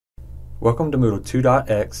Welcome to Moodle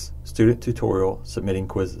 2.x Student Tutorial Submitting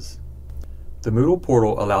Quizzes. The Moodle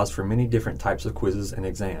portal allows for many different types of quizzes and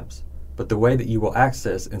exams, but the way that you will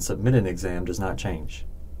access and submit an exam does not change.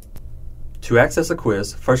 To access a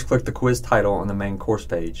quiz, first click the quiz title on the main course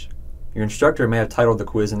page. Your instructor may have titled the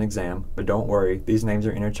quiz an exam, but don't worry, these names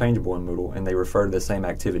are interchangeable in Moodle and they refer to the same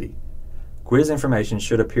activity. Quiz information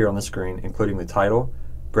should appear on the screen, including the title,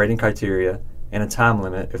 grading criteria, and a time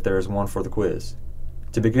limit if there is one for the quiz.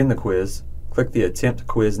 To begin the quiz, click the Attempt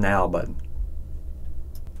Quiz Now button.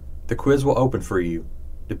 The quiz will open for you.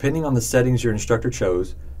 Depending on the settings your instructor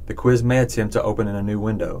chose, the quiz may attempt to open in a new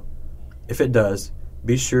window. If it does,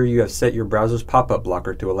 be sure you have set your browser's pop-up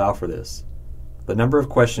blocker to allow for this. The number of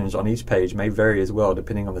questions on each page may vary as well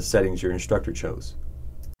depending on the settings your instructor chose.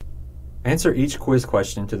 Answer each quiz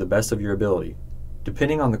question to the best of your ability.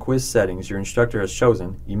 Depending on the quiz settings your instructor has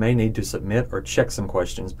chosen, you may need to submit or check some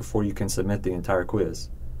questions before you can submit the entire quiz.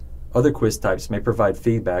 Other quiz types may provide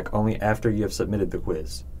feedback only after you have submitted the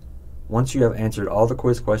quiz. Once you have answered all the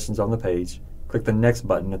quiz questions on the page, click the Next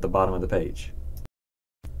button at the bottom of the page.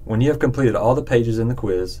 When you have completed all the pages in the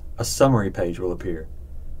quiz, a summary page will appear.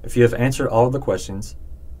 If you have answered all of the questions,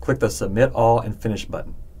 click the Submit All and Finish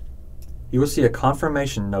button. You will see a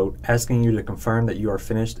confirmation note asking you to confirm that you are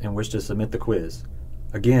finished and wish to submit the quiz.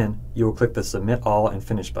 Again, you will click the Submit All and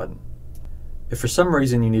Finish button. If for some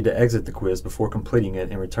reason you need to exit the quiz before completing it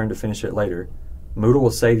and return to finish it later, Moodle will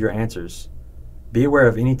save your answers. Be aware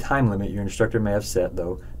of any time limit your instructor may have set,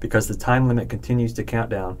 though, because the time limit continues to count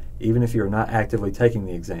down even if you are not actively taking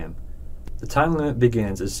the exam. The time limit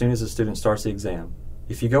begins as soon as the student starts the exam.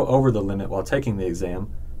 If you go over the limit while taking the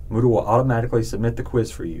exam, Moodle will automatically submit the quiz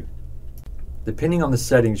for you. Depending on the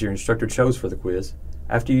settings your instructor chose for the quiz,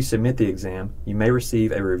 after you submit the exam, you may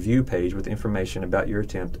receive a review page with information about your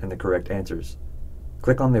attempt and the correct answers.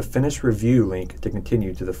 Click on the Finish Review link to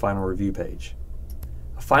continue to the final review page.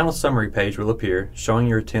 A final summary page will appear showing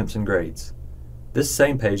your attempts and grades. This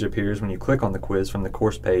same page appears when you click on the quiz from the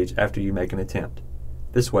course page after you make an attempt.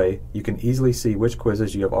 This way, you can easily see which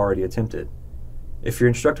quizzes you have already attempted. If your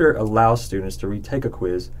instructor allows students to retake a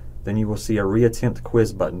quiz, then you will see a Reattempt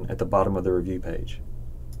Quiz button at the bottom of the review page.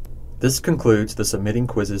 This concludes the Submitting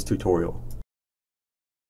Quizzes tutorial.